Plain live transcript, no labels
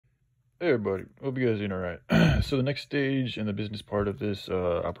Hey everybody, hope you guys are doing alright. So the next stage in the business part of this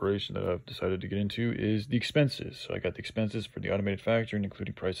operation that I've decided to get into is the expenses. So I got the expenses for the automated factoring,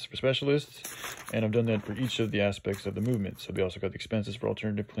 including prices for specialists, and I've done that for each of the aspects of the movement. So we also got the expenses for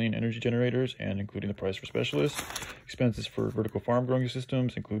alternative clean energy generators, and including the price for specialists. Expenses for vertical farm growing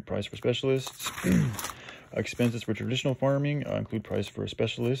systems include price for specialists. Expenses for traditional farming include price for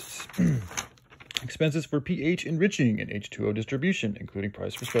specialists. Expenses for pH enriching and H2O distribution, including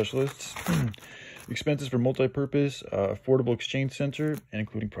price for specialists. Expenses for multi-purpose affordable exchange center, and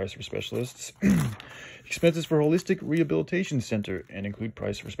including price for specialists. Expenses for holistic rehabilitation center, and include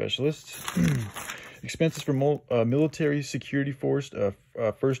price for specialists. Expenses for military security force,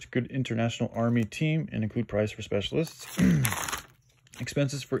 first good international army team, and include price for specialists.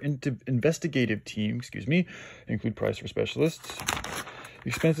 Expenses for investigative team, include price for specialists.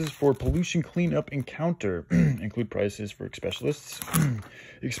 Expenses for pollution cleanup encounter include prices for specialists.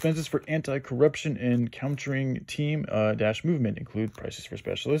 Expenses for anti-corruption and countering team dash movement include prices for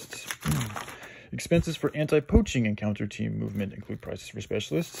specialists. Expenses for anti-poaching and counter team movement include prices for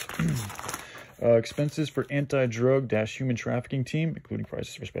specialists. Expenses for anti-drug dash human trafficking team, including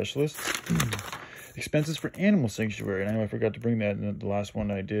prices for specialists. Expenses for animal sanctuary, and I know I forgot to bring that in the last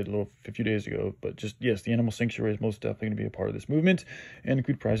one I did a few days ago, but just, yes, the animal sanctuary is most definitely going to be a part of this movement, and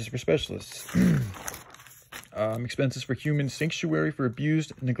include prices for specialists. Expenses for human sanctuary for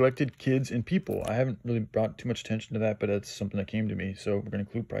abused, neglected kids and people. I haven't really brought too much attention to that, but that's something that came to me, so we're going to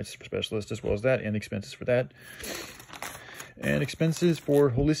include prices for specialists as well as that, and expenses for that. And expenses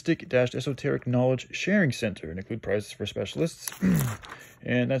for holistic esoteric knowledge sharing center, and include prices for specialists.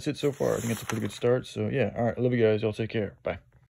 And that's it so far. I think it's a pretty good start. So yeah, all right, I love you guys. Y'all take care. Bye.